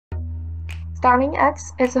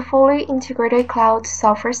StarlingX is a fully integrated cloud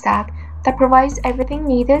software stack that provides everything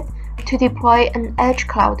needed to deploy an edge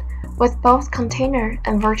cloud with both container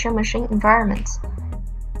and virtual machine environments.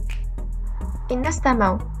 In this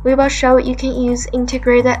demo, we will show you can use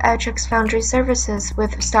integrated EdgeX Foundry services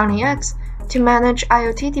with StarlingX to manage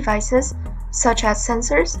IoT devices such as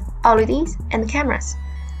sensors, LEDs, and cameras.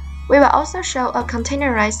 We will also show a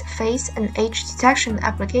containerized face and age detection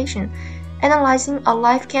application analyzing a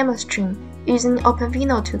live camera stream using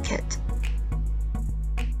OpenVINO Toolkit.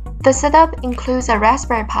 The setup includes a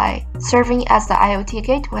Raspberry Pi serving as the IoT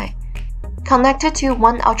gateway, connected to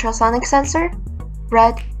one ultrasonic sensor,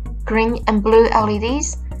 red, green, and blue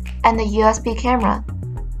LEDs, and a USB camera.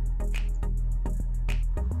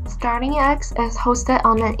 StarlingX is hosted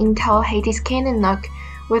on an Intel Hades Cannon NUC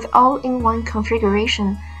with all-in-one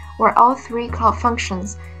configuration where all three cloud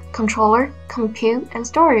functions, controller, compute, and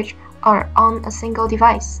storage, are on a single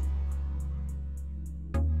device.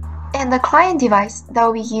 And the client device that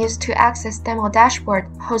will be used to access demo dashboard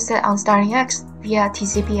hosted on StarlingX via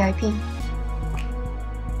TCP/IP.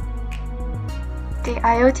 The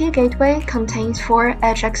IoT gateway contains 4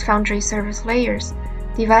 EdgeX Foundry service layers: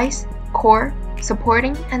 device, core,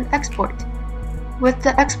 supporting, and export. With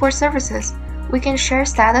the export services, we can share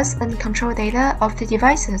status and control data of the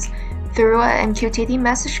devices through an MQTT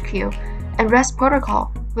message queue and REST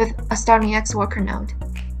protocol with a StarlingX worker node.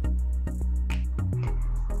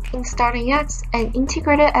 In StarlingX, an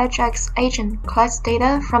integrated EdgeX agent collects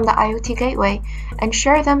data from the IoT gateway and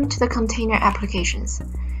shares them to the container applications.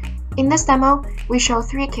 In this demo, we show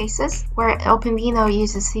 3 cases where OpenVINO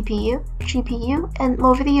uses CPU, GPU, and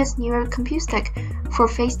Movidius neural compute stick for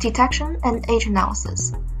face detection and age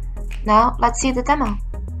analysis. Now, let's see the demo.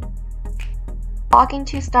 Log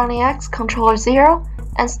into StarlingX Controller 0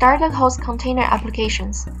 and start the host container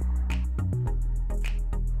applications.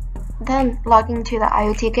 Then log into the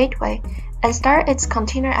IoT gateway and start its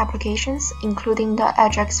container applications, including the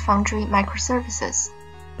EdgeX Foundry microservices.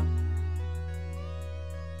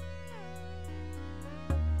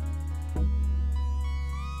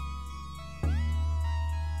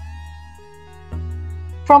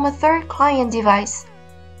 From a third client device,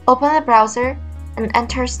 open the browser and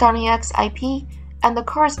enter StarlingX IP and the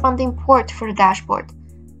corresponding port for the dashboard.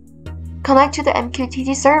 Connect to the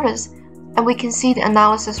MQTT service, and we can see the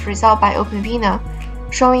analysis result by OpenVINO,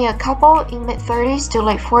 showing a couple in mid-30s to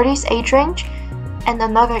late 40s age range and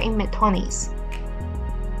another in mid-20s.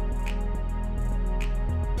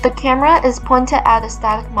 The camera is pointed at a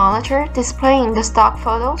static monitor displaying the stock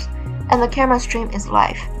photos, and the camera stream is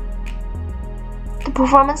live. The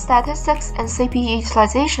performance statistics and CPU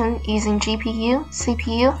utilization using GPU,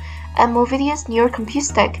 CPU, and Movidius neural compute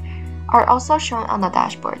stick are also shown on the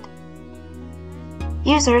dashboard.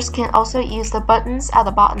 Users can also use the buttons at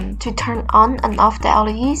the bottom to turn on and off the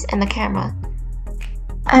LEDs in the camera.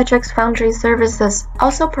 EdgeX Foundry services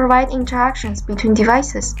also provide interactions between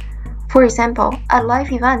devices. For example, at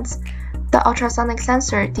live events, the ultrasonic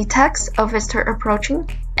sensor detects a visitor approaching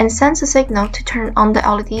and sends a signal to turn on the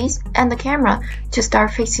LEDs and the camera to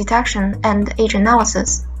start face detection and age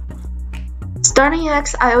analysis.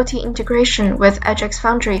 StarlingX IoT integration with EdgeX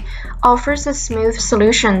Foundry offers a smooth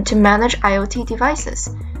solution to manage IoT devices.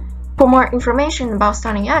 For more information about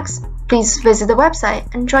StarlingX, please visit the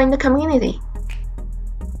website and join the community.